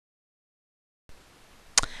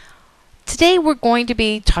today we're going to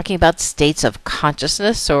be talking about states of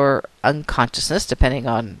consciousness or unconsciousness, depending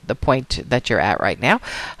on the point that you're at right now.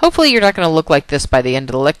 Hopefully you're not going to look like this by the end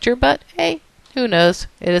of the lecture, but hey, who knows?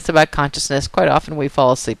 It is about consciousness. Quite often we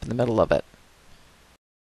fall asleep in the middle of it.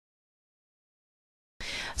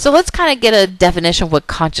 So let's kind of get a definition of what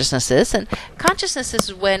consciousness is. And consciousness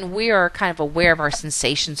is when we are kind of aware of our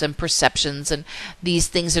sensations and perceptions and these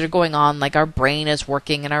things that are going on, like our brain is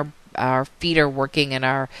working and our feet are working and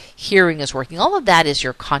our hearing is working. All of that is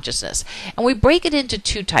your consciousness. And we break it into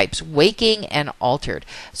two types, waking and altered.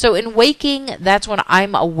 So in waking, that's when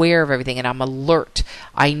I'm aware of everything and I'm alert.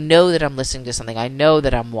 I know that I'm listening to something. I know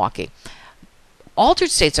that I'm walking. Altered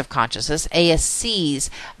states of consciousness, ASCs,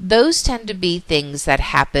 those tend to be things that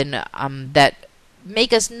happen that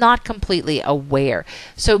make us not completely aware.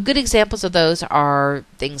 So good examples of those are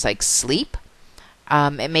things like sleep.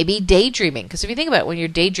 It may be daydreaming, because if you think about it, when you're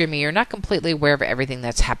daydreaming, you're not completely aware of everything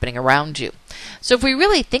that's happening around you. So if we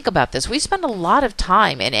really think about this, we spend a lot of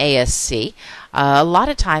time in ASC, a lot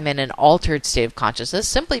of time in an altered state of consciousness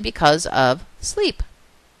simply because of sleep.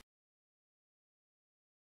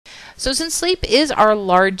 So since sleep is our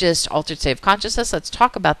largest altered state of consciousness, let's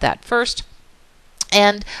talk about that first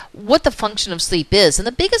and what the function of sleep is. And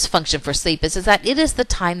the biggest function for sleep is that it is the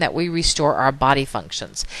time that we restore our body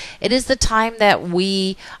functions. It is the time that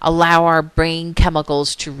we allow our brain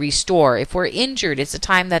chemicals to restore. If we're injured, it's the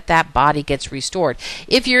time that that body gets restored.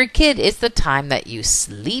 If you're a kid, it's the time that you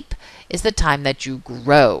sleep. It's the time that you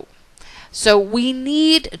grow. So we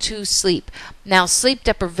need to sleep. Now, sleep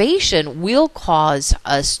deprivation will cause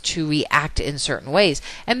us to react in certain ways.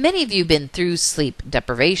 And many of you have been through sleep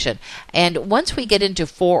deprivation. And once we get into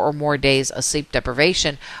 4 or more days of sleep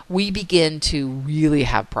deprivation, we begin to really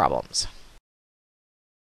have problems.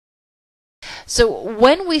 So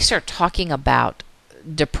when we start talking about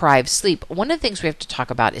deprived sleep, one of the things we have to talk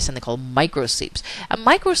about is something called microsleeps. And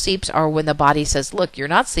microsleeps are when the body says, look, you're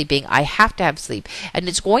not sleeping, I have to have sleep, and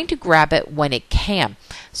it's going to grab it when it can.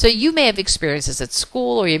 So you may have experienced this at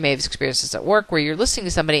school, or you may have experienced this at work, where you're listening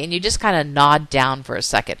to somebody and you just kind of nod down for a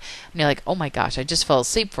second and you're like, oh my gosh, I just fell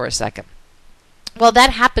asleep for a second. Well, that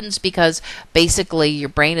happens because basically your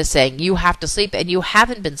brain is saying you have to sleep and you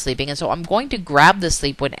haven't been sleeping, and so I'm going to grab the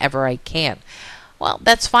sleep whenever I can. Well,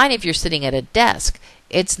 that's fine if you're sitting at a desk.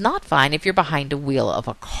 It's not fine if you're behind a wheel of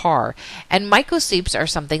a car. And microsleeps are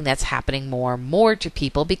something that's happening more and more to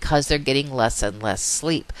people because they're getting less and less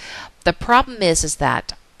sleep. The problem is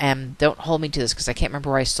that, and don't hold me to this because I can't remember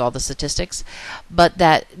where I saw the statistics, but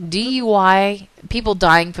that DUI, people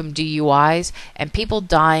dying from DUIs and people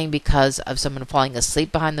dying because of someone falling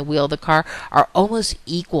asleep behind the wheel of the car are almost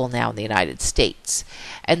equal now in the United States.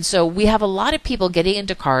 And so we have a lot of people getting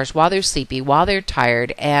into cars while they're sleepy, while they're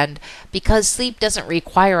tired, and because sleep doesn't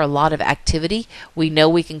require a lot of activity, we know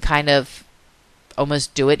we can kind of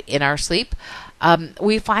almost do it in our sleep,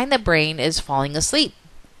 we find the brain is falling asleep.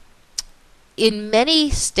 In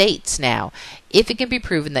many states now, if it can be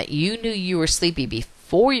proven that you knew you were sleepy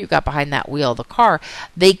before you got behind that wheel of the car,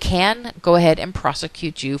 they can go ahead and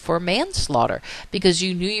prosecute you for manslaughter because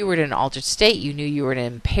you knew you were in an altered state, you knew you were in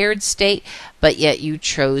an impaired state, but yet you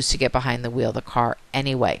chose to get behind the wheel of the car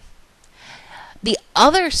anyway. The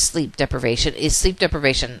other sleep deprivation is sleep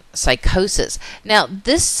deprivation psychosis. Now,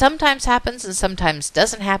 this sometimes happens and sometimes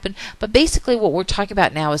doesn't happen, but basically what we're talking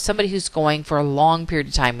about now is somebody who's going for a long period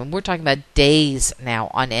of time, and we're talking about days now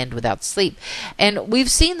on end without sleep. And we've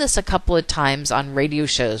seen this a couple of times on radio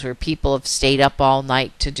shows where people have stayed up all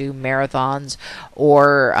night to do marathons,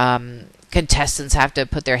 or contestants have to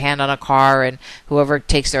put their hand on a car, and whoever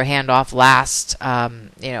takes their hand off last,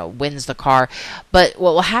 wins the car. But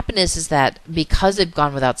what will happen is that because they've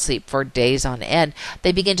gone without sleep for days on end,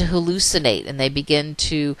 they begin to hallucinate and they begin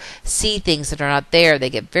to see things that are not there. They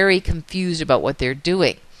get very confused about what they're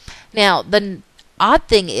doing. Now, the odd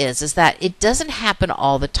thing is that it doesn't happen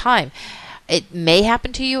all the time. It may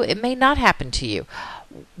happen to you, it may not happen to you.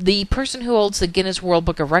 The person who holds the Guinness World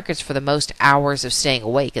Book of Records for the most hours of staying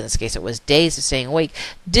awake, in this case it was days of staying awake,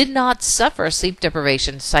 did not suffer sleep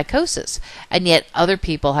deprivation psychosis, and yet other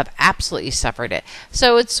people have absolutely suffered it.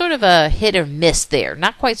 So it's sort of a hit or miss there.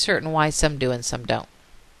 Not quite certain why some do and some don't.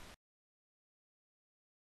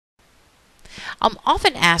 I'm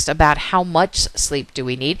often asked about how much sleep do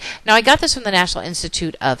we need. Now, I got this from the National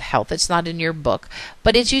Institute of Health. It's not in your book,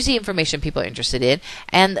 but it's usually information people are interested in.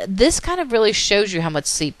 And this kind of really shows you how much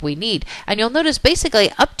sleep we need. And you'll notice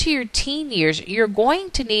basically up to your teen years, you're going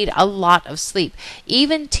to need a lot of sleep.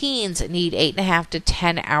 Even teens need 8.5 to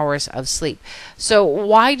 10 hours of sleep. So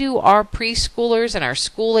why do our preschoolers and our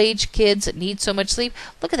school-age kids need so much sleep?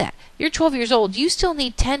 Look at that. You're 12 years old. You still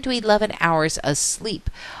need 10 to 11 hours of sleep.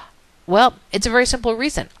 Well, it's a very simple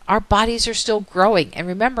reason. Our bodies are still growing. And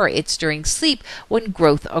remember, it's during sleep when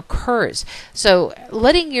growth occurs. So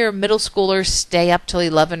letting your middle schoolers stay up till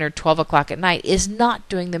 11 or 12 o'clock at night is not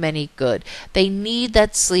doing them any good. They need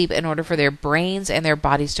that sleep in order for their brains and their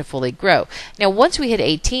bodies to fully grow. Now, once we hit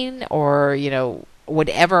 18 or,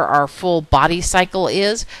 whatever our full body cycle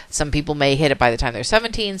is. Some people may hit it by the time they're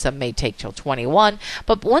 17, some may take till 21.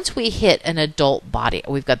 But once we hit an adult body,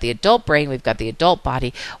 we've got the adult brain, we've got the adult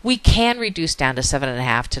body, we can reduce down to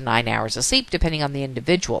 7.5 to 9 hours of sleep, depending on the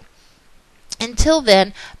individual. Until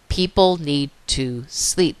then, people need to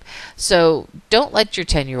sleep. So don't let your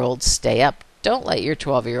 10-year-olds stay up. Don't let your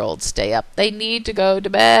 12-year-olds stay up. They need to go to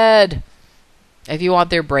bed if you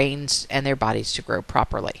want their brains and their bodies to grow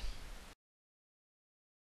properly.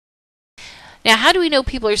 Now, how do we know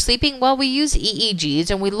people are sleeping? Well, we use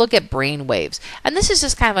EEGs and we look at brain waves. And this is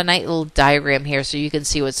just kind of a nice little diagram here so you can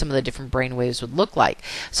see what some of the different brain waves would look like.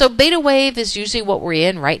 So beta wave is usually what we're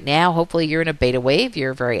in right now. Hopefully you're in a beta wave.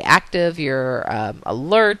 You're very active. You're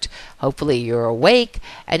alert. Hopefully you're awake.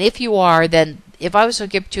 And if you are, then if I was to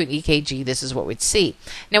give to an EKG, this is what we'd see.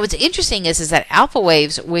 Now, what's interesting is that alpha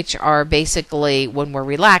waves, which are basically when we're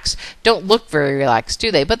relaxed, don't look very relaxed,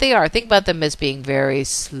 do they? But they are. Think about them as being very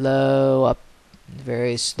slow up,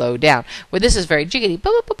 very slow down. Where this is very jiggity,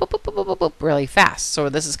 boop, boop, boop, boop, boop, boop, boop, really fast. So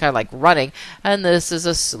this is kind of like running, and this is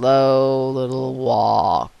a slow little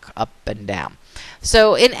walk up and down.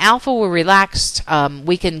 So in alpha, we're relaxed.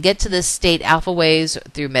 We can get to this state, alpha waves,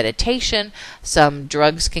 through meditation. Some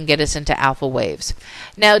drugs can get us into alpha waves.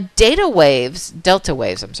 Now, delta waves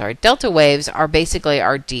are basically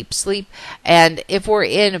our deep sleep. And if we're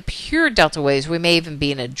in pure delta waves, we may even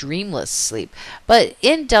be in a dreamless sleep. But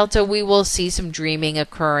in delta, we will see some dreaming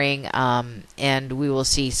occurring, and we will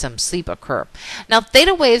see some sleep occur. Now,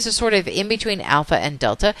 theta waves are sort of in between alpha and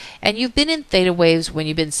delta. And you've been in theta waves when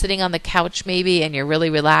you've been sitting on the couch maybe, and you're really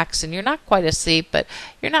relaxed and you're not quite asleep, but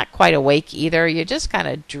you're not quite awake either. You're just kind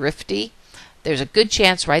of drifty. There's a good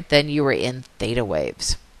chance right then you were in theta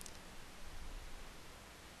waves.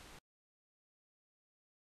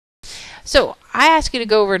 So I ask you to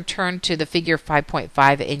go over and turn to the figure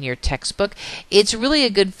 5.5 in your textbook. It's really a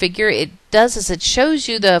good figure. It does is it shows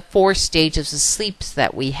you the 4 stages of sleeps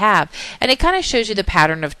that we have, and it kind of shows you the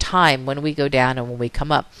pattern of time when we go down and when we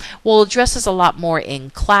come up. We'll address this a lot more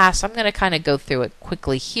in class. I'm going to kind of go through it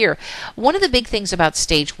quickly here. One of the big things about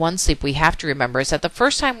stage 1 sleep we have to remember is that the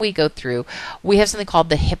first time we go through, we have something called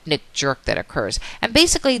the hypnic jerk that occurs. And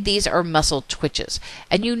basically these are muscle twitches.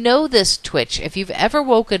 And you know this twitch if you've ever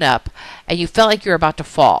woken up and you felt like you were about to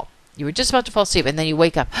fall. You were just about to fall asleep, and then you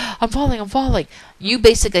wake up, I'm falling. You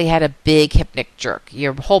basically had a big hypnic jerk.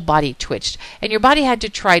 Your whole body twitched, and your body had to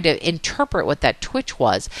try to interpret what that twitch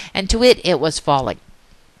was, and to it was falling.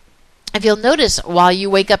 If you'll notice, while you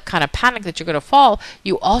wake up kind of panicked that you're going to fall,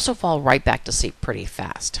 you also fall right back to sleep pretty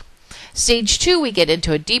fast. Stage 2, we get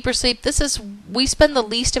into a deeper sleep. We spend the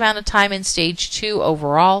least amount of time in stage 2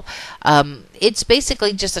 overall. It's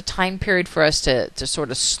basically just a time period for us to sort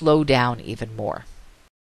of slow down even more.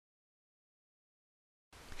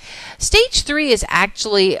 Stage 3 is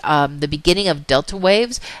actually the beginning of delta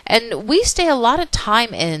waves, and we stay a lot of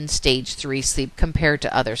time in stage 3 sleep compared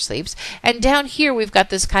to other sleeps. And down here we've got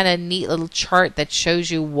this kind of neat little chart that shows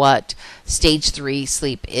you what stage 3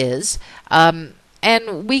 sleep is.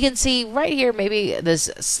 And we can see right here maybe this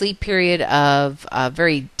sleep period of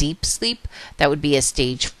very deep sleep. That would be a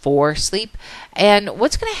stage 4 sleep. And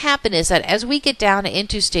what's going to happen is that as we get down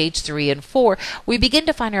into stage 3 and 4, we begin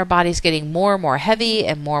to find our bodies getting more and more heavy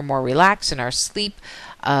and more relaxed, and our sleep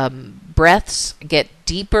breaths get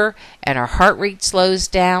deeper and our heart rate slows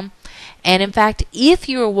down. And in fact, if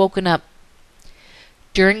you are woken up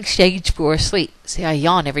during stage 4 sleep, see, I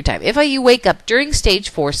yawn every time. If you wake up during stage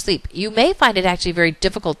 4 sleep, you may find it actually very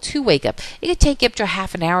difficult to wake up. It could take you up to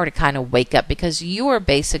half an hour to kind of wake up because you are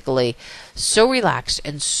basically so relaxed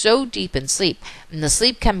and so deep in sleep, and the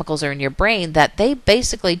sleep chemicals are in your brain that they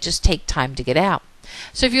basically just take time to get out.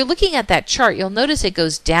 So if you're looking at that chart, you'll notice it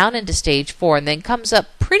goes down into stage 4 and then comes up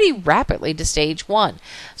pretty rapidly to stage 1.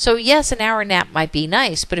 So yes, an hour nap might be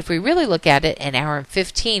nice, but if we really look at it, an hour and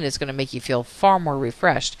 15 is going to make you feel far more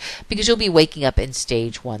refreshed because you'll be waking up in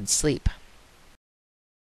stage 1 sleep.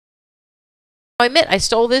 I admit I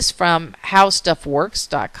stole this from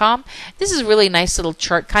howstuffworks.com. This is a really nice little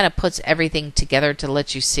chart, kind of puts everything together to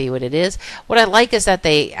let you see what it is. What I like is that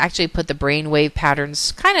they actually put the brainwave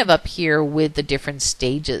patterns kind of up here with the different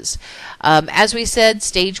stages. As we said,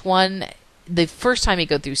 stage 1 the first time you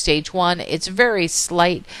go through stage 1, it's very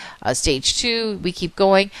slight. Stage 2, we keep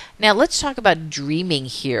going. Now let's talk about dreaming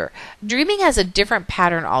here. Dreaming has a different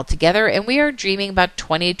pattern altogether, and we are dreaming about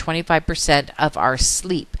 20 to 25% of our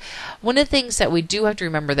sleep. One of the things that we do have to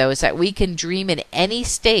remember, though, is that we can dream in any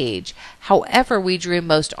stage. However, we dream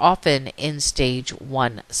most often in stage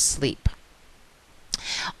 1 sleep.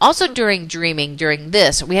 Also during dreaming, during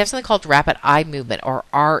this, we have something called rapid eye movement, or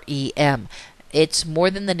REM. It's more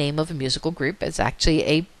than the name of a musical group. It's actually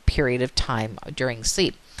a period of time during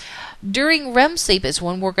sleep. During REM sleep is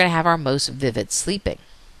when we're going to have our most vivid sleeping.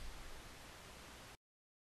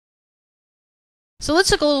 So let's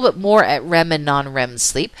look a little bit more at REM and non-REM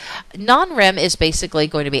sleep. Non-REM is basically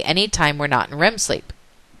going to be any time we're not in REM sleep.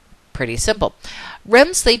 Pretty simple.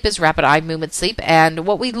 REM sleep is rapid eye movement sleep, and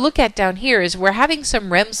what we look at down here is we're having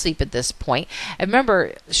some REM sleep at this point. And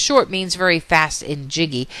remember, short means very fast and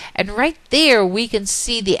jiggy, and right there we can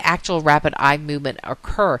see the actual rapid eye movement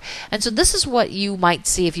occur. And so this is what you might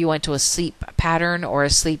see if you went to a sleep pattern or a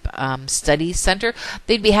sleep study center.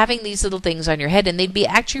 They'd be having these little things on your head, and they'd be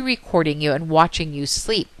actually recording you and watching you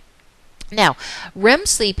sleep. Now, REM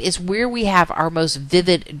sleep is where we have our most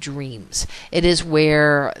vivid dreams. It is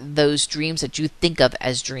where those dreams that you think of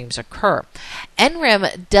as dreams occur.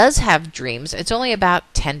 NREM does have dreams. It's only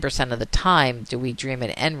about 10% of the time do we dream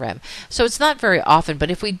in NREM. So it's not very often,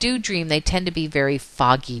 but if we do dream, they tend to be very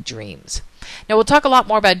foggy dreams. Now, we'll talk a lot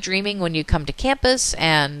more about dreaming when you come to campus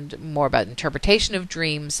and more about interpretation of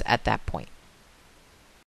dreams at that point.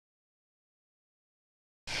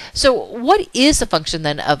 So what is the function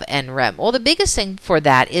then of NREM? Well, the biggest thing for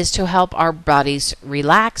that is to help our bodies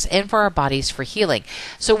relax and for our bodies for healing.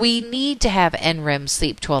 So we need to have NREM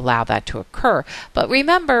sleep to allow that to occur. But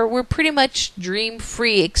remember, we're pretty much dream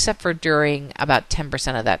free except for during about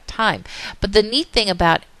 10% of that time. But the neat thing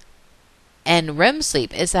about NREM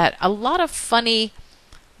sleep is that a lot of funny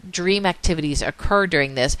dream activities occur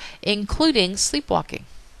during this, including sleepwalking.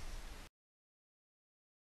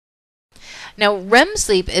 Now, REM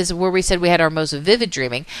sleep is where we said we had our most vivid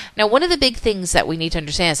dreaming. Now, one of the big things that we need to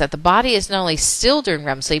understand is that the body is not only still during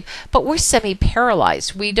REM sleep, but we're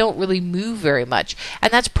semi-paralyzed. We don't really move very much.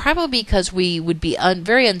 And that's probably because we would be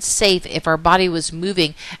very unsafe if our body was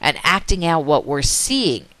moving and acting out what we're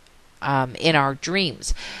seeing in our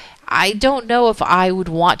dreams. I don't know if I would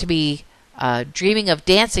want to be dreaming of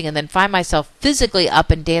dancing and then find myself physically up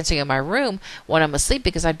and dancing in my room when I'm asleep,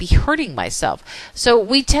 because I'd be hurting myself. So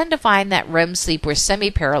we tend to find that REM sleep we're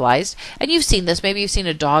semi-paralyzed, and you've seen this. Maybe you've seen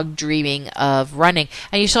a dog dreaming of running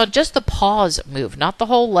and you saw just the paws move, not the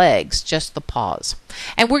whole legs, just the paws.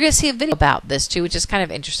 And we're going to see a video about this too, which is kind of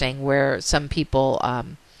interesting, where some people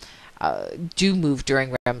do move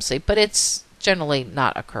during REM sleep, but it's generally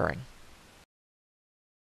not occurring.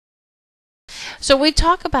 So we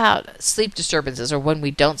talk about sleep disturbances, or when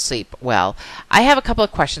we don't sleep well. I have a couple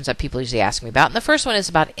of questions that people usually ask me about, and the first one is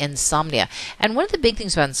about insomnia. And one of the big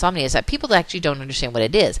things about insomnia is that people actually don't understand what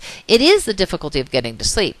it is. It is the difficulty of getting to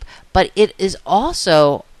sleep, but it is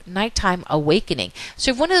also nighttime awakening.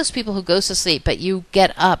 So if one of those people who goes to sleep, but you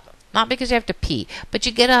get up, not because you have to pee, but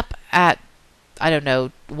you get up at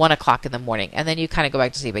 1 o'clock in the morning, and then you kind of go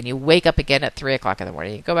back to sleep, and you wake up again at 3 o'clock in the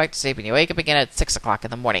morning. You go back to sleep, and you wake up again at 6 o'clock in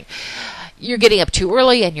the morning. You're getting up too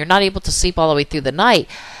early, and you're not able to sleep all the way through the night.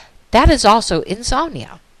 That is also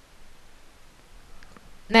insomnia.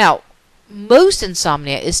 Now, most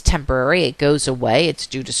insomnia is temporary. It goes away. It's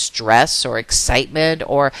due to stress or excitement,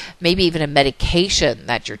 or maybe even a medication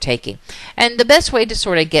that you're taking. And the best way to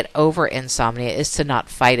sort of get over insomnia is to not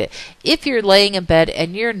fight it. If you're laying in bed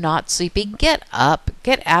and you're not sleeping, get up,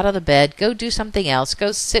 get out of the bed, go do something else,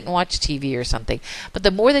 go sit and watch TV or something. But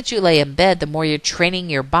the more that you lay in bed, the more you're training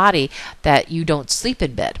your body that you don't sleep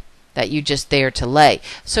in bed, that you just there to lay.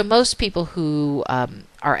 So most people who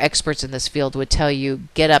are experts in this field would tell you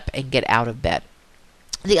get up and get out of bed.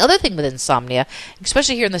 The other thing with insomnia,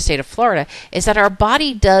 especially here in the state of Florida, is that our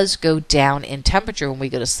body does go down in temperature when we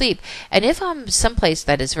go to sleep. And if I'm someplace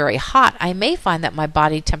that is very hot, I may find that my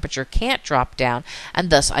body temperature can't drop down,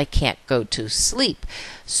 and thus I can't go to sleep.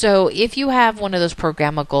 So if you have one of those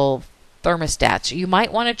programmable thermostats, you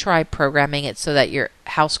might want to try programming it so that your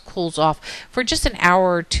house cools off for just an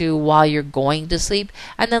hour or two while you're going to sleep,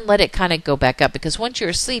 and then let it kind of go back up, because once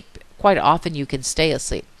you're asleep, quite often you can stay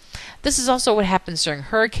asleep. This is also what happens during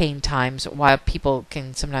hurricane times, why people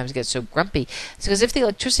can sometimes get so grumpy. It's because if the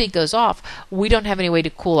electricity goes off, we don't have any way to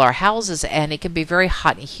cool our houses, and it can be very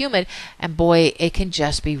hot and humid, and boy, it can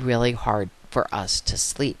just be really hard for us to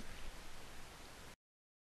sleep.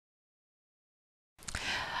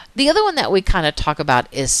 The other one that we kind of talk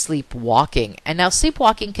about is sleepwalking. And now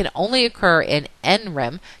sleepwalking can only occur in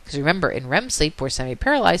NREM, because remember, in REM sleep, we're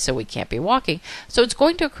semi-paralyzed, so we can't be walking. So it's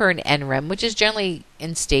going to occur in NREM, which is generally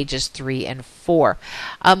in stages 3 and 4.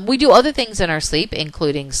 We do other things in our sleep,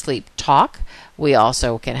 including sleep talk. We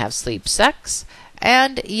also can have sleep sex.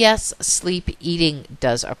 And yes, sleep eating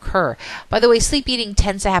does occur. By the way, sleep eating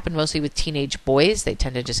tends to happen mostly with teenage boys. They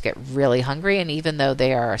tend to just get really hungry, and even though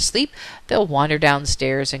they are asleep, they'll wander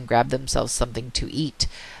downstairs and grab themselves something to eat.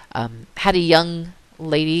 Had a young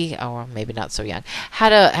lady, or maybe not so young,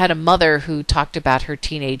 had a mother who talked about her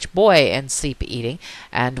teenage boy and sleep eating,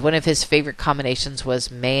 and one of his favorite combinations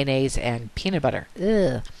was mayonnaise and peanut butter.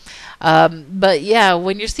 Ugh. But yeah,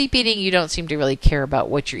 when you're sleep eating, you don't seem to really care about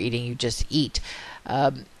what you're eating. You just eat.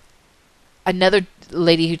 Another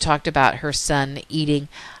lady who talked about her son eating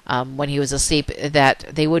when he was asleep, that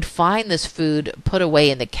they would find this food put away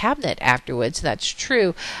in the cabinet afterwards. That's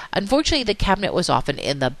true. Unfortunately, the cabinet was often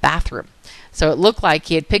in the bathroom. So it looked like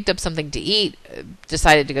he had picked up something to eat,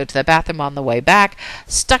 decided to go to the bathroom on the way back,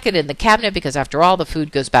 stuck it in the cabinet because, after all, the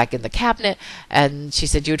food goes back in the cabinet. And she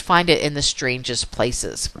said you would find it in the strangest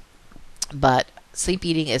places. But sleep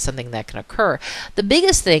eating is something that can occur. The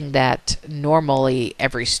biggest thing that normally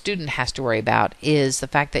every student has to worry about is the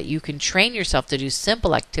fact that you can train yourself to do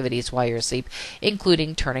simple activities while you're asleep,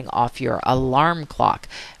 including turning off your alarm clock.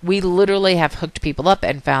 We literally have hooked people up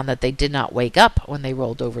and found that they did not wake up when they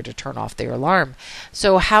rolled over to turn off their alarm.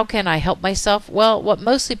 So how can I help myself? Well, what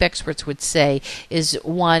most sleep experts would say is,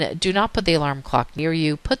 1, do not put the alarm clock near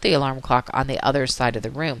you. Put the alarm clock on the other side of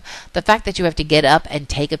the room. The fact that you have to get up and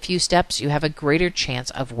take a few steps, you have a greater chance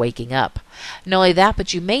of waking up. Not only that,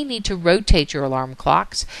 but you may need to rotate your alarm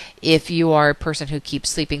clocks. If you are a person who keeps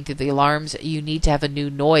sleeping through the alarms, you need to have a new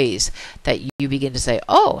noise that you begin to say,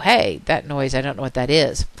 oh, hey, that noise, I don't know what that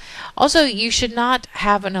is. Also, you should not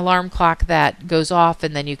have an alarm clock that goes off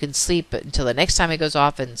and then you can sleep until the next time it goes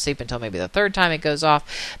off and sleep until maybe the third time it goes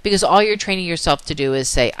off, because all you're training yourself to do is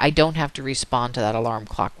say, I don't have to respond to that alarm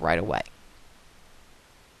clock right away.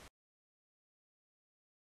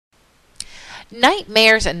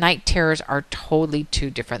 Nightmares and night terrors are totally two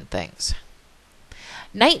different things.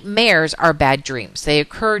 Nightmares are bad dreams. They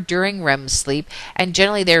occur during REM sleep, and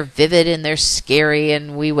generally they're vivid and they're scary,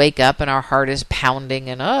 and we wake up and our heart is pounding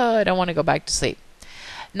and, oh, I don't want to go back to sleep.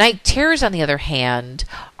 Night terrors, on the other hand,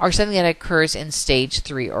 are something that occurs in stage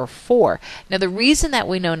 3 or 4. Now, the reason that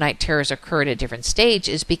we know night terrors occur at a different stage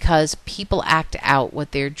is because people act out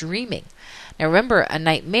what they're dreaming. Now remember, a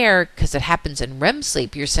nightmare, because it happens in REM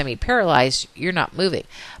sleep, you're semi-paralyzed, you're not moving.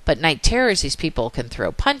 But night terrors, these people can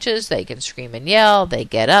throw punches, they can scream and yell, they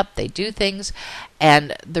get up, they do things.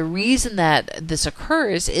 And the reason that this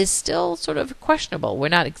occurs is still sort of questionable. We're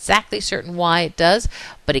not exactly certain why it does,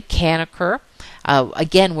 but it can occur.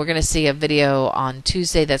 Again, we're going to see a video on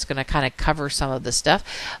Tuesday that's going to kind of cover some of the stuff.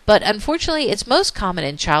 But unfortunately, it's most common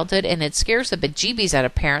in childhood, and it scares the bejeebies out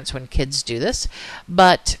of parents when kids do this.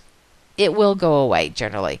 But it will go away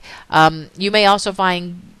generally. You may also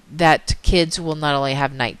find that kids will not only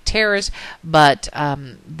have night terrors, but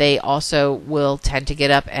they also will tend to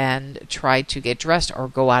get up and try to get dressed or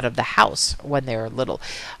go out of the house when they're little.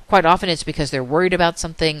 Quite often it's because they're worried about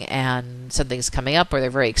something and something's coming up, or they're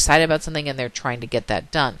very excited about something and they're trying to get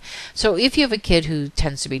that done. So if you have a kid who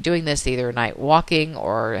tends to be doing this, either night walking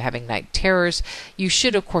or having night terrors, you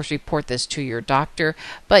should of course report this to your doctor,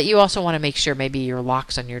 but you also want to make sure maybe your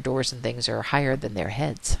locks on your doors and things are higher than their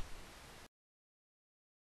heads.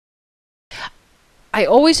 I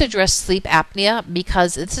always address sleep apnea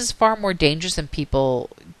because this is far more dangerous than people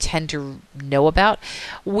tend to know about.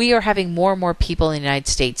 We are having more and more people in the United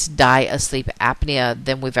States die of sleep apnea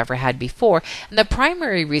than we've ever had before. And the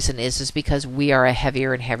primary reason is because we are a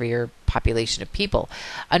heavier and heavier population of people.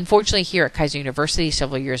 Unfortunately, here at Kaiser University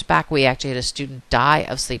several years back, we actually had a student die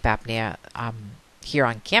of sleep apnea here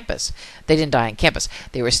on campus. They didn't die on campus.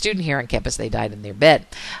 They were a student here on campus. They died in their bed.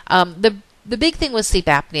 The big thing with sleep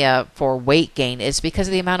apnea for weight gain is because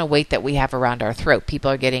of the amount of weight that we have around our throat. People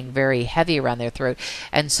are getting very heavy around their throat,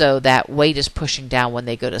 and so that weight is pushing down when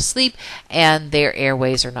they go to sleep, and their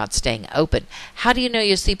airways are not staying open. How do you know you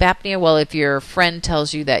have sleep apnea? Well, if your friend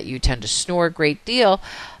tells you that you tend to snore a great deal,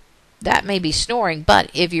 that may be snoring, but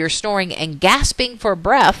if you're snoring and gasping for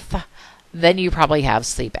breath, then you probably have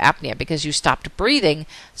sleep apnea because you stopped breathing,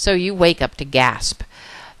 so you wake up to gasp.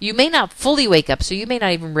 You may not fully wake up, so you may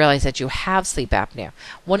not even realize that you have sleep apnea.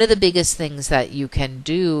 One of the biggest things that you can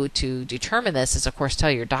do to determine this is, of course, tell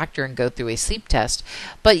your doctor and go through a sleep test.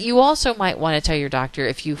 But you also might want to tell your doctor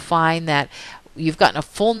if you find that you've gotten a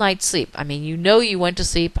full night's sleep. I mean, you know you went to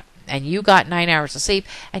sleep and you got 9 hours of sleep,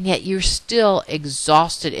 and yet you're still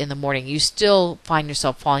exhausted in the morning. You still find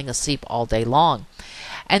yourself falling asleep all day long.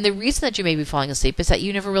 And the reason that you may be falling asleep is that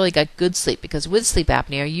you never really got good sleep, because with sleep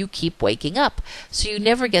apnea, you keep waking up. So you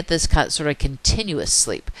never get this sort of continuous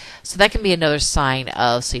sleep. So that can be another sign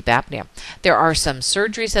of sleep apnea. There are some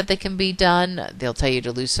surgeries that they can be done. They'll tell you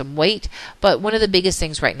to lose some weight. But one of the biggest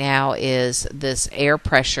things right now is this air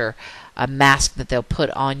pressure mask that they'll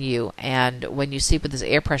put on you. And when you sleep with this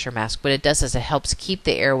air pressure mask, what it does is it helps keep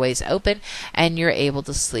the airways open, and you're able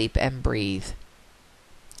to sleep and breathe.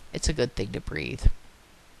 It's a good thing to breathe.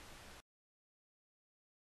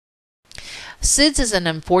 SIDS is an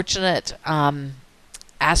unfortunate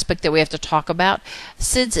aspect that we have to talk about.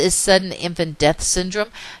 SIDS is sudden infant death syndrome.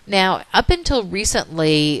 Now, up until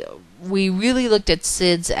recently, we really looked at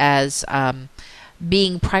SIDS as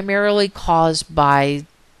being primarily caused by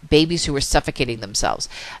babies who were suffocating themselves.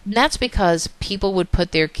 And that's because people would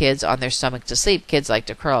put their kids on their stomach to sleep. Kids like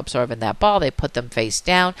to curl up sort of in that ball. They put them face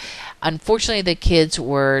down. Unfortunately, the kids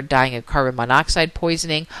were dying of carbon monoxide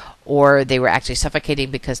poisoning, or they were actually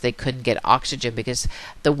suffocating because they couldn't get oxygen, because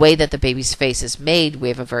the way that the baby's face is made, we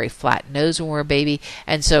have a very flat nose when we're a baby,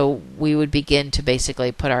 and so we would begin to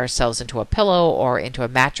basically put ourselves into a pillow or into a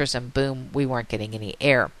mattress, and boom, we weren't getting any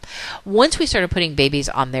air. Once we started putting babies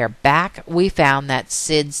on their back, we found that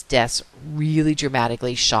SIDS deaths really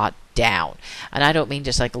dramatically shot down. And I don't mean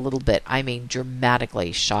just like a little bit, I mean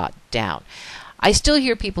dramatically shot down. I still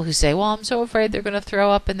hear people who say, well, I'm so afraid they're going to throw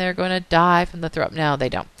up and they're going to die from the throw up. No, they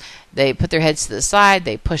don't. They put their heads to the side,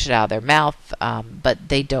 they push it out of their mouth, but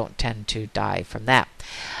they don't tend to die from that.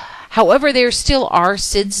 However, there still are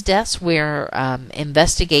SIDS deaths. We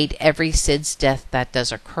investigate every SIDS death that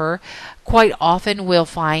does occur. Quite often we'll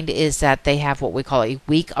find is that they have what we call a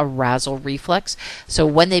weak arousal reflex. So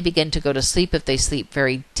when they begin to go to sleep, if they sleep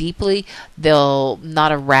very deeply, they'll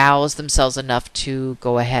not arouse themselves enough to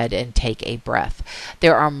go ahead and take a breath.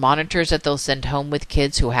 There are monitors that they'll send home with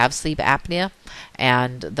kids who have sleep apnea,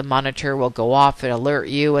 and the monitor will go off and alert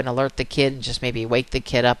you and alert the kid and just maybe wake the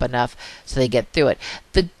kid up enough so they get through it.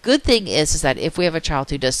 The good thing is that if we have a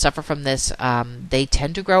child who does suffer from this, they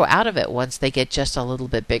tend to grow out of it once they get just a little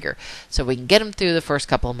bit bigger. So we can get them through the first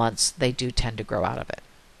couple of months. They do tend to grow out of it.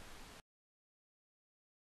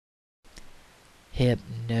 Hypnosis.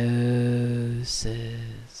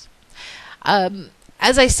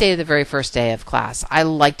 As I say the very first day of class, I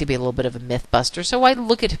like to be a little bit of a myth buster, so I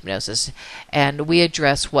look at hypnosis and we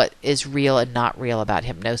address what is real and not real about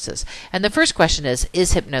hypnosis. And the first question is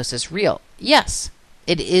hypnosis real? Yes,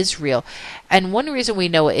 it is real. And one reason we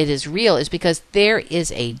know it is real is because there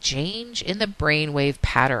is a change in the brainwave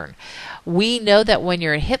pattern. We know that when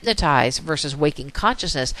you're hypnotized versus waking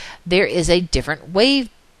consciousness, there is a different wave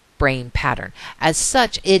brain pattern. As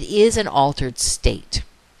such, it is an altered state.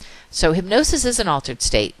 So hypnosis is an altered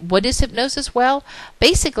state. What is hypnosis? Well,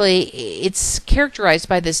 basically, it's characterized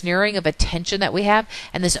by this narrowing of attention that we have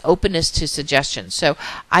and this openness to suggestion. So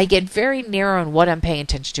I get very narrow in what I'm paying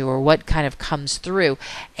attention to or what kind of comes through,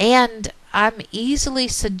 and I'm easily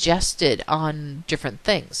suggested on different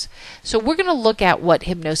things. So we're going to look at what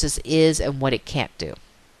hypnosis is and what it can't do.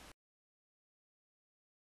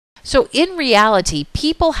 So in reality,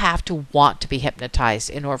 people have to want to be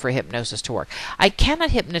hypnotized in order for hypnosis to work. I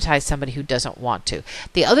cannot hypnotize somebody who doesn't want to.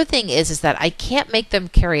 The other thing is that I can't make them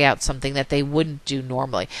carry out something that they wouldn't do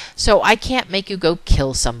normally. So I can't make you go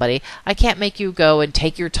kill somebody. I can't make you go and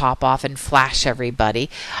take your top off and flash everybody.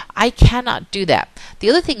 I cannot do that.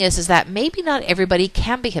 The other thing is that maybe not everybody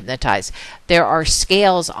can be hypnotized. There are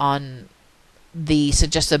scales on the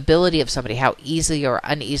suggestibility of somebody, how easily or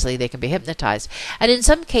uneasily they can be hypnotized. And in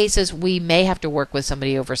some cases, we may have to work with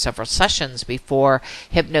somebody over several sessions before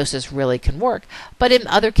hypnosis really can work. But in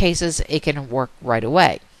other cases, it can work right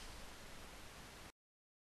away.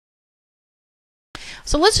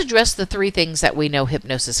 So let's address the three things that we know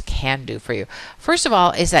hypnosis can do for you. First of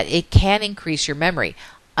all is that it can increase your memory.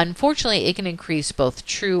 Unfortunately, it can increase both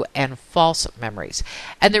true and false memories.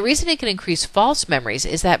 And the reason it can increase false memories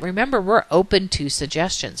is that, remember, we're open to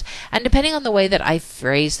suggestions. And depending on the way that I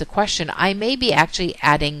phrase the question, I may be actually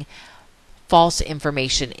adding false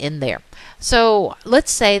information in there. So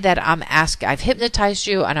let's say that I've hypnotized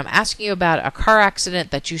you and I'm asking you about a car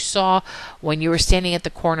accident that you saw when you were standing at the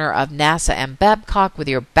corner of NASA and Babcock with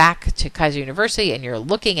your back to Kaiser University and you're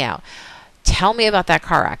looking out. Tell me about that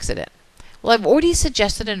car accident. Well, I've already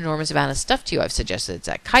suggested an enormous amount of stuff to you. I've suggested it's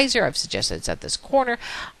at Kaiser. I've suggested it's at this corner.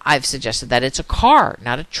 I've suggested that it's a car,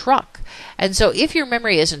 not a truck. And so if your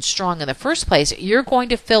memory isn't strong in the first place, you're going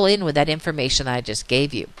to fill in with that information that I just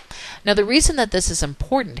gave you. Now, the reason that this is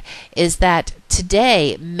important is that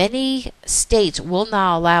today, many states will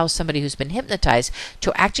not allow somebody who's been hypnotized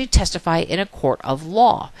to actually testify in a court of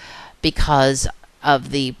law because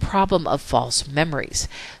of the problem of false memories.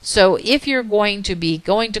 So if you're going to be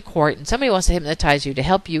going to court and somebody wants to hypnotize you to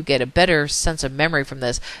help you get a better sense of memory from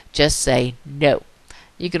this, just say no.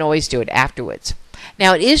 You can always do it afterwards.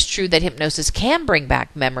 Now, it is true that hypnosis can bring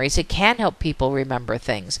back memories. It can help people remember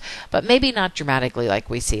things, but maybe not dramatically like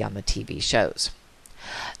we see on the TV shows.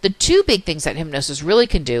 The two big things that hypnosis really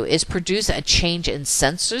can do is produce a change in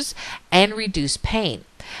senses and reduce pain.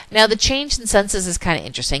 Now, the change in senses is kind of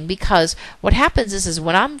interesting because what happens is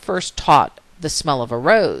when I'm first taught the smell of a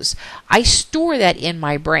rose, I store that in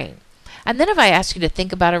my brain. And then if I ask you to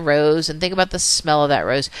think about a rose and think about the smell of that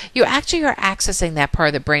rose, you actually are accessing that part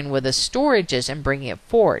of the brain where the storage is and bringing it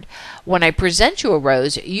forward. When I present you a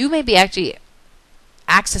rose, you may be actually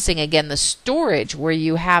accessing again the storage where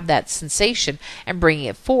you have that sensation and bringing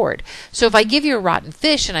it forward. So if I give you a rotten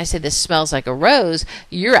fish and I say this smells like a rose,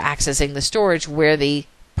 you're accessing the storage where the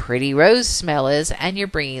pretty rose smell is, and you're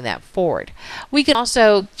bringing that forward. We can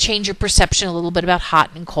also change your perception a little bit about hot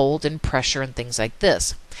and cold and pressure and things like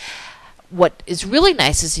this. What is really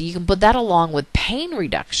nice is that you can put that along with pain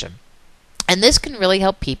reduction. And this can really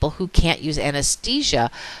help people who can't use anesthesia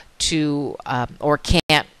to, or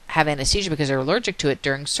can't have anesthesia because they're allergic to it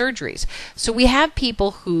during surgeries. So we have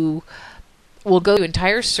people who will go through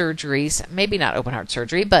entire surgeries, maybe not open heart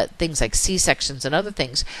surgery, but things like C-sections and other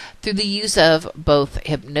things, through the use of both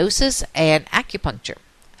hypnosis and acupuncture.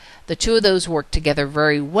 The two of those work together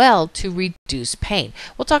very well to reduce pain.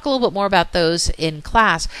 We'll talk a little bit more about those in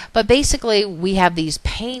class, but basically we have these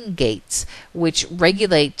pain gates which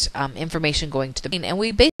regulate information going to the brain, and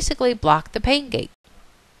we basically block the pain gate.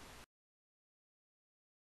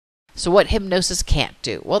 So what hypnosis can't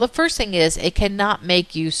do? Well, the first thing is it cannot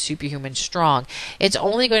make you superhuman strong. It's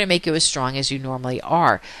only going to make you as strong as you normally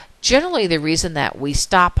are. Generally, the reason that we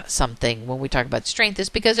stop something when we talk about strength is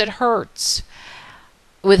because it hurts.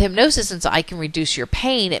 With hypnosis, since I can reduce your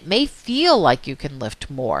pain, it may feel like you can lift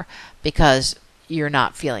more because you're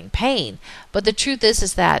not feeling pain. But the truth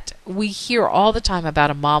is that we hear all the time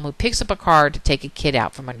about a mom who picks up a car to take a kid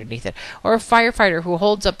out from underneath it, or a firefighter who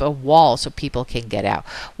holds up a wall so people can get out.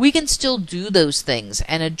 We can still do those things,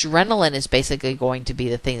 and adrenaline is basically going to be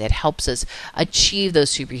the thing that helps us achieve those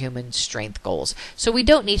superhuman strength goals. So we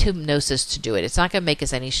don't need hypnosis to do it. It's not going to make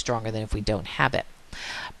us any stronger than if we don't have it.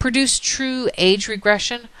 Produce true age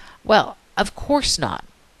regression? Well, of course not.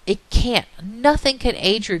 It can't. Nothing can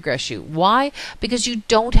age regress you. Why? Because you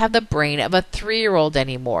don't have the brain of a 3-year-old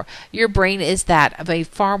anymore. Your brain is that of a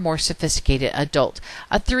far more sophisticated adult.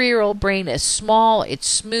 A 3-year-old brain is small, it's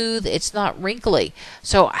smooth, it's not wrinkly.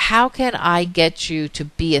 So how can I get you to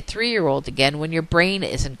be a 3-year-old again when your brain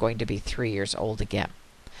isn't going to be 3 years old again?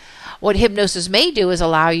 What hypnosis may do is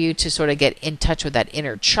allow you to sort of get in touch with that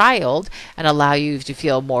inner child and allow you to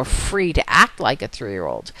feel more free to act like a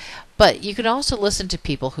 3-year-old. But you can also listen to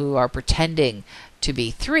people who are pretending to be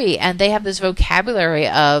 3, and they have this vocabulary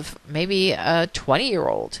of maybe a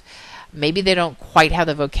 20-year-old. Maybe they don't quite have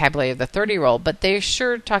the vocabulary of the 30-year-old, but they're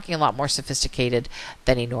sure talking a lot more sophisticated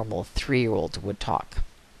than a normal 3-year-old would talk.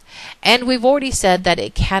 And we've already said that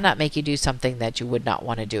it cannot make you do something that you would not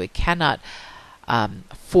want to do. It cannot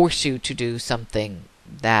force you to do something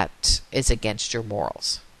that is against your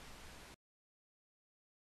morals.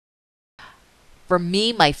 For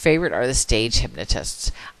me, my favorite are the stage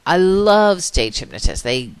hypnotists. I love stage hypnotists.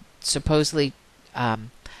 They supposedly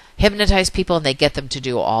hypnotize people and they get them to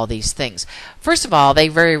do all these things. First of all, they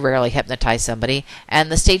very rarely hypnotize somebody,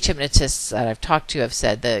 and the stage hypnotists that I've talked to have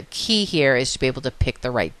said the key here is to be able to pick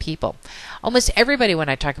the right people. Almost everybody, when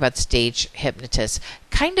I talk about stage hypnotists,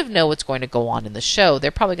 kind of know what's going to go on in the show.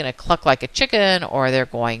 They're probably going to cluck like a chicken, or they're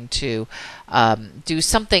going to do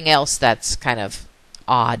something else that's kind of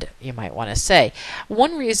odd, you might want to say.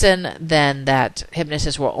 One reason then that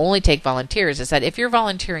hypnosis will only take volunteers is that if you're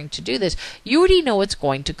volunteering to do this, you already know what's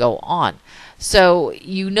going to go on. So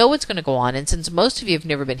you know what's going to go on, and since most of you have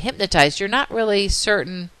never been hypnotized, you're not really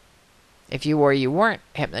certain if you were or you weren't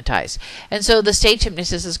hypnotized. And so the stage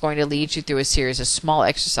hypnotist is going to lead you through a series of small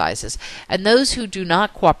exercises, and those who do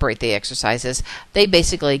not cooperate the exercises, they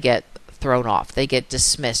basically get thrown off. They get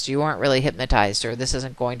dismissed. You aren't really hypnotized, or this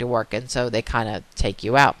isn't going to work, and so they kind of take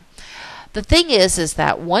you out. The thing is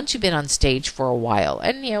that once you've been on stage for a while,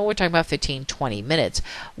 and we're talking about 15, 20 minutes,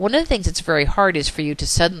 one of the things that's very hard is for you to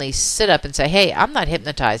suddenly sit up and say, hey, I'm not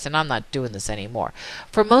hypnotized and I'm not doing this anymore.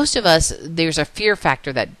 For most of us, there's a fear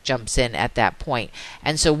factor that jumps in at that point,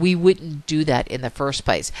 and so we wouldn't do that in the first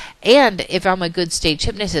place. And if I'm a good stage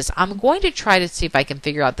hypnotist, I'm going to try to see if I can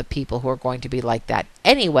figure out the people who are going to be like that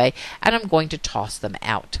anyway, and I'm going to toss them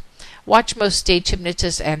out. Watch most stage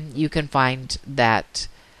hypnotists and you can find that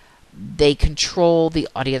they control the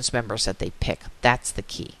audience members that they pick. That's the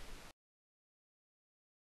key.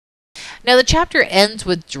 Now the chapter ends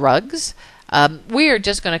with drugs. We are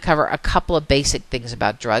just going to cover a couple of basic things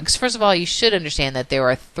about drugs. First of all, you should understand that there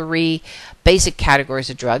are 3 basic categories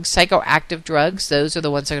of drugs. Psychoactive drugs, those are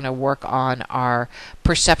the ones that are going to work on our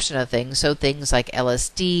perception of things. So things like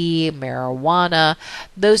LSD, marijuana,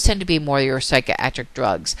 those tend to be more your psychiatric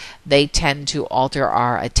drugs. They tend to alter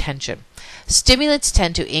our attention. Stimulants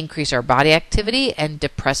tend to increase our body activity, and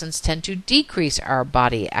depressants tend to decrease our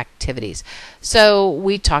body activities. So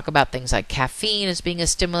we talk about things like caffeine as being a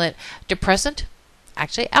stimulant. Depressant,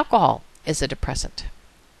 actually alcohol is a depressant.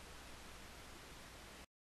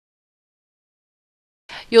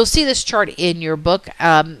 You'll see this chart in your book.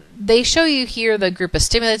 They show you here the group of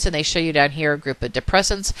stimulants, and they show you down here a group of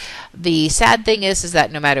depressants. The sad thing is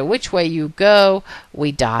that no matter which way you go,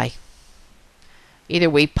 we die. Either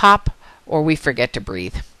we pop or we forget to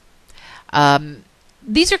breathe.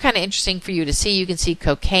 These are kind of interesting for you to see. You can see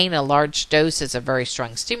cocaine, a large dose, is a very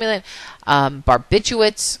strong stimulant.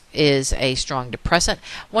 Barbiturates is a strong depressant.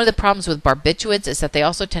 One of the problems with barbiturates is that they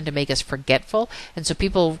also tend to make us forgetful, and so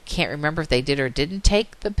people can't remember if they did or didn't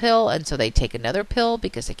take the pill, and so they take another pill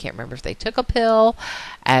because they can't remember if they took a pill,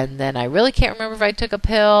 and then I really can't remember if I took a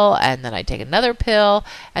pill, and then I take another pill,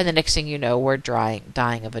 and the next thing you know, we're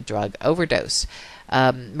dying of a drug overdose.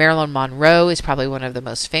 Marilyn Monroe is probably one of the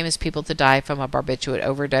most famous people to die from a barbiturate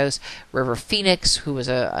overdose. River Phoenix, who was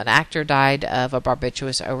an actor, died of a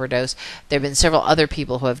barbiturate overdose. There have been several other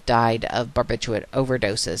people who have died of barbiturate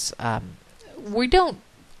overdoses. We don't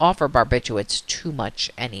offer barbiturates too much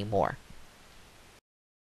anymore.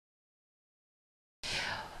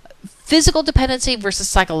 Physical dependency versus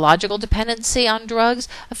psychological dependency on drugs.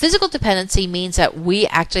 A physical dependency means that we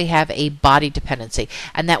actually have a body dependency,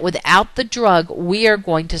 and that without the drug, we are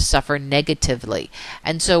going to suffer negatively.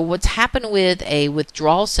 And so what's happened with a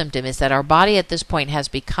withdrawal symptom is that our body at this point has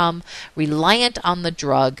become reliant on the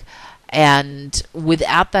drug, and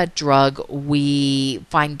without that drug, we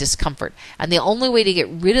find discomfort. And the only way to get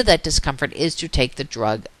rid of that discomfort is to take the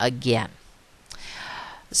drug again.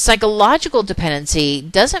 Psychological dependency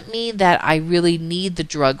doesn't mean that I really need the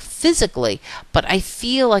drug physically, but I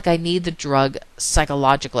feel like I need the drug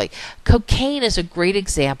psychologically. Cocaine is a great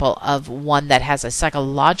example of one that has a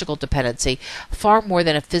psychological dependency far more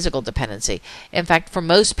than a physical dependency. In fact, for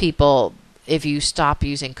most people, if you stop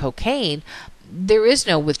using cocaine, there is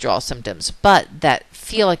no withdrawal symptoms, but that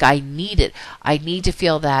feel like I need it. I need to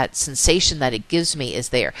feel that sensation that it gives me is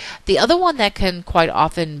there. The other one that can quite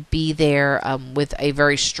often be there with a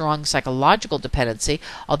very strong psychological dependency,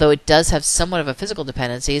 although it does have somewhat of a physical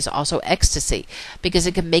dependency, is also ecstasy, because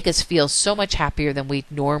it can make us feel so much happier than we'd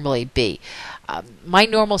normally be. My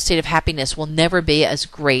normal state of happiness will never be as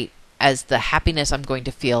great as the happiness I'm going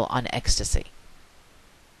to feel on ecstasy.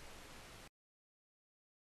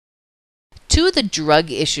 Two of the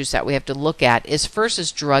drug issues that we have to look at is first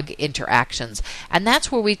is drug interactions, and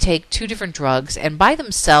that's where we take two different drugs, and by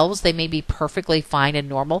themselves they may be perfectly fine and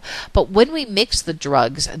normal, but when we mix the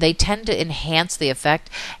drugs they tend to enhance the effect,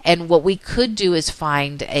 and what we could do is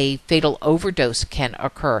find a fatal overdose can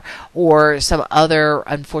occur, or some other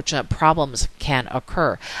unfortunate problems can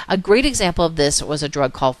occur. A great example of this was a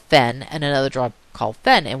drug called fen and another drug called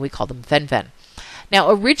fen, and we call them fen-phen. Now,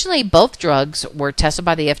 originally, both drugs were tested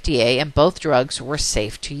by the FDA, and both drugs were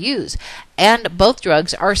safe to use. And both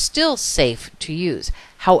drugs are still safe to use.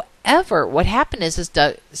 However, what happened is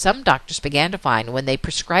some doctors began to find when they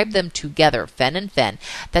prescribed them together, fen and fen,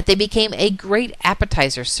 that they became a great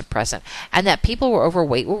appetizer suppressant, and that people who were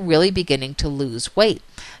overweight were really beginning to lose weight.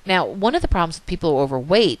 Now, one of the problems with people who are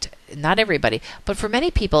overweight, not everybody, but for many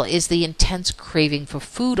people, is the intense craving for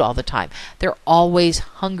food all the time. They're always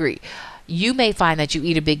hungry. You may find that you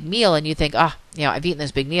eat a big meal and you think, I've eaten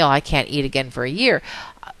this big meal, I can't eat again for a year.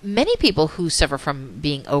 Many people who suffer from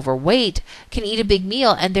being overweight can eat a big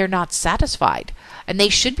meal and they're not satisfied. And they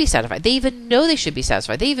should be satisfied. They even know they should be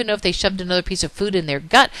satisfied. They even know if they shoved another piece of food in their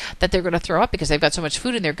gut that they're going to throw up because they've got so much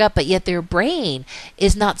food in their gut, but yet their brain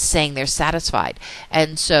is not saying they're satisfied.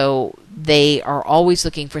 And so they are always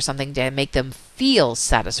looking for something to make them feel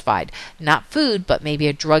satisfied. Not food, but maybe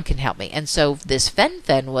a drug can help me. And so this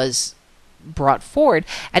fen-phen was brought forward,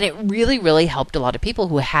 and it really helped a lot of people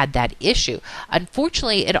who had that issue.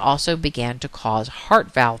 Unfortunately, it also began to cause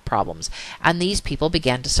heart valve problems, and these people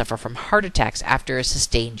began to suffer from heart attacks after a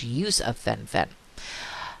sustained use of fen-phen.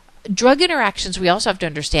 Drug interactions, we also have to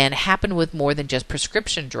understand, happen with more than just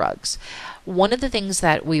prescription drugs. One of the things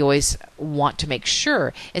that we always want to make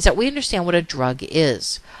sure is that we understand what a drug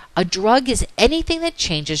is. A drug is anything that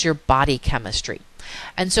changes your body chemistry.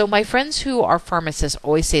 And so my friends who are pharmacists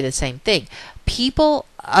always say the same thing. People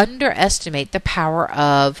underestimate the power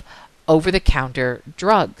of over-the-counter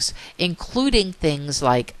drugs, including things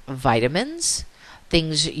like vitamins,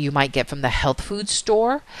 things you might get from the health food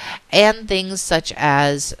store, and things such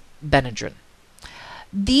as Benadryl.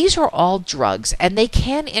 These are all drugs, and they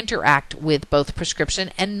can interact with both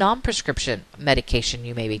prescription and non-prescription medication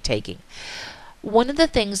you may be taking. One of the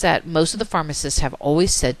things that most of the pharmacists have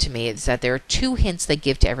always said to me is that there are two hints they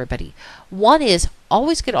give to everybody. One is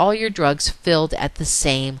always get all your drugs filled at the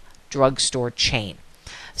same drugstore chain.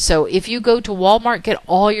 So if you go to Walmart, get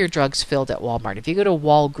all your drugs filled at Walmart. If you go to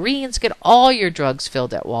Walgreens, get all your drugs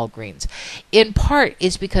filled at Walgreens. In part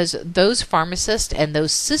is because those pharmacists and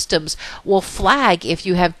those systems will flag if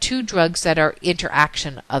you have two drugs that are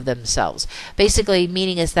interaction of themselves. Basically,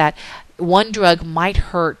 meaning is that one drug might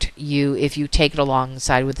hurt you if you take it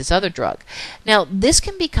alongside with this other drug. Now, this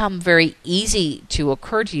can become very easy to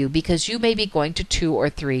occur to you because you may be going to 2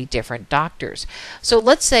 or 3 different doctors. So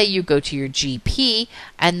let's say you go to your GP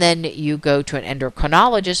and then you go to an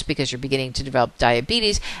endocrinologist because you're beginning to develop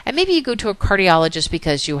diabetes, and maybe you go to a cardiologist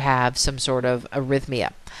because you have some sort of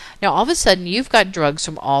arrhythmia. Now, all of a sudden, you've got drugs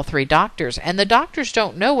from all 3 doctors, and the doctors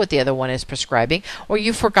don't know what the other one is prescribing, or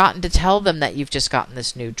you've forgotten to tell them that you've just gotten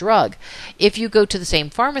this new drug. If you go to the same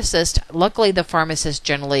pharmacist, luckily the pharmacist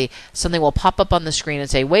generally, something will pop up on the screen and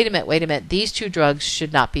say, wait a minute, these 2 drugs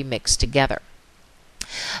should not be mixed together.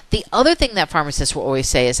 The other thing that pharmacists will always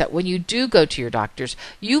say is that when you do go to your doctors,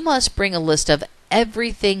 you must bring a list of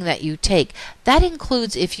everything that you take. That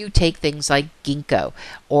includes if you take things like ginkgo,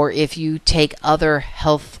 or if you take other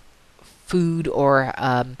health food or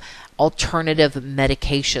alternative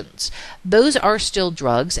medications. Those are still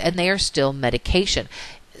drugs and they are still medication.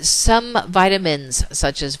 Some vitamins,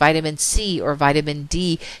 such as vitamin C or vitamin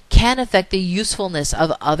D, can affect the usefulness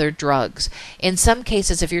of other drugs. In some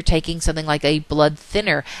cases, if you're taking something like a blood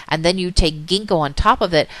thinner and then you take ginkgo on top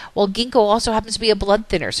of it, well, ginkgo also happens to be a blood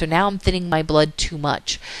thinner, so now I'm thinning my blood too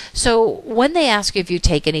much. So when they ask you if you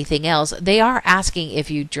take anything else, they are asking if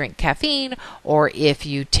you drink caffeine or if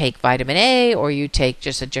you take vitamin A or you take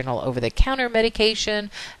just a general over-the-counter medication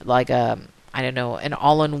like an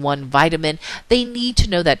all-in-one vitamin. They need to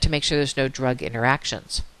know that to make sure there's no drug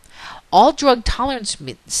interactions. All drug tolerance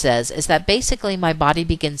says is that basically my body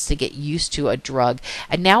begins to get used to a drug,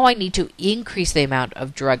 and now I need to increase the amount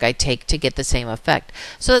of drug I take to get the same effect.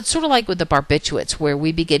 So it's sort of like with the barbiturates, where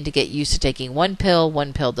we begin to get used to taking one pill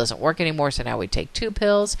doesn't work anymore, so now we take 2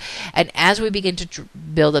 pills. And as we begin to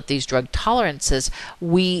build up these drug tolerances,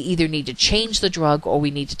 we either need to change the drug or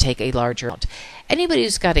we need to take a larger amount. Anybody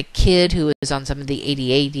who's got a kid who is on some of the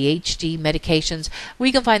ADHD medications,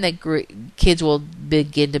 we can find that kids will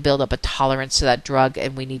begin to build up a tolerance to that drug,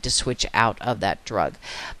 and we need to switch out of that drug.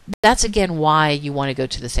 That's again why you want to go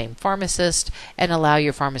to the same pharmacist and allow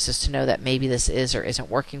your pharmacist to know that maybe this is or isn't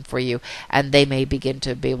working for you, and they may begin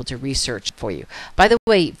to be able to research for you. By the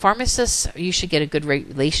way, pharmacists, you should get a good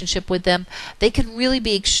relationship with them. They can really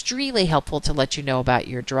be extremely helpful to let you know about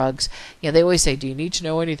your drugs. They always say, do you need to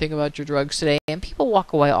know anything about your drugs today? And people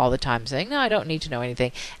walk away all the time saying, no, I don't need to know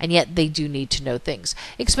anything. And yet they do need to know things,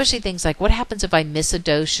 especially things like, what happens if I miss a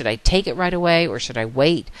dose? Should I take it right away or should I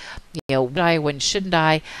wait? When shouldn't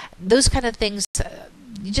I? Those kind of things,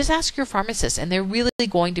 you just ask your pharmacist, and they're really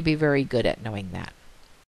going to be very good at knowing that.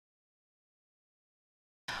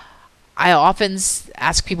 I often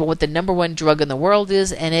ask people what the #1 drug in the world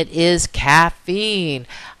is, and it is caffeine.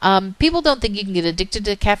 People don't think you can get addicted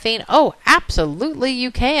to caffeine. Oh, absolutely you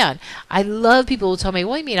can. I love people who tell me,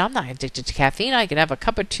 well, you mean I'm not addicted to caffeine? I can have a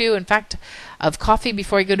cup or 2, in fact, of coffee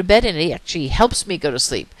before I go to bed, and it actually helps me go to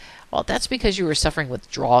sleep. Well, that's because you were suffering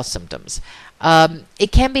withdrawal symptoms.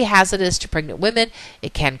 It can be hazardous to pregnant women.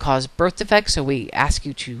 It can cause birth defects, so we ask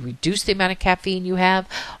you to reduce the amount of caffeine you have.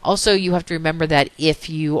 Also, you have to remember that if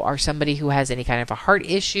you are somebody who has any kind of a heart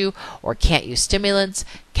issue or can't use stimulants,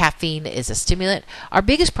 caffeine is a stimulant. Our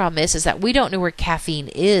biggest problem is that we don't know where caffeine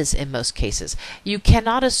is in most cases. You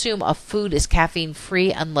cannot assume a food is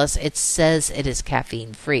caffeine-free unless it says it is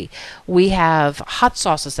caffeine-free. We have hot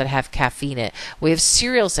sauces that have caffeine in it. We have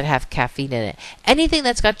cereals that have caffeine in it. Anything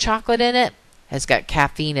that's got chocolate in it has got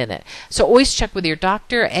caffeine in it. So always check with your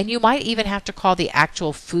doctor, and you might even have to call the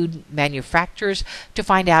actual food manufacturers to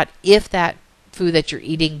find out if that food that you're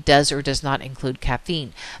eating does or does not include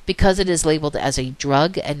caffeine. Because it is labeled as a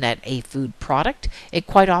drug and not a food product, it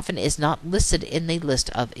quite often is not listed in the list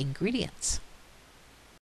of ingredients.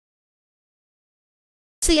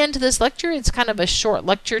 That's the end of this lecture. It's kind of a short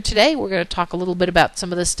lecture today. We're going to talk a little bit about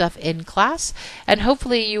some of this stuff in class, and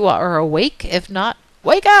hopefully you are awake. If not,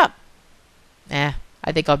 wake up!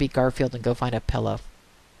 I think I'll be Garfield and go find a pillow.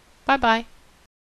 Bye-bye.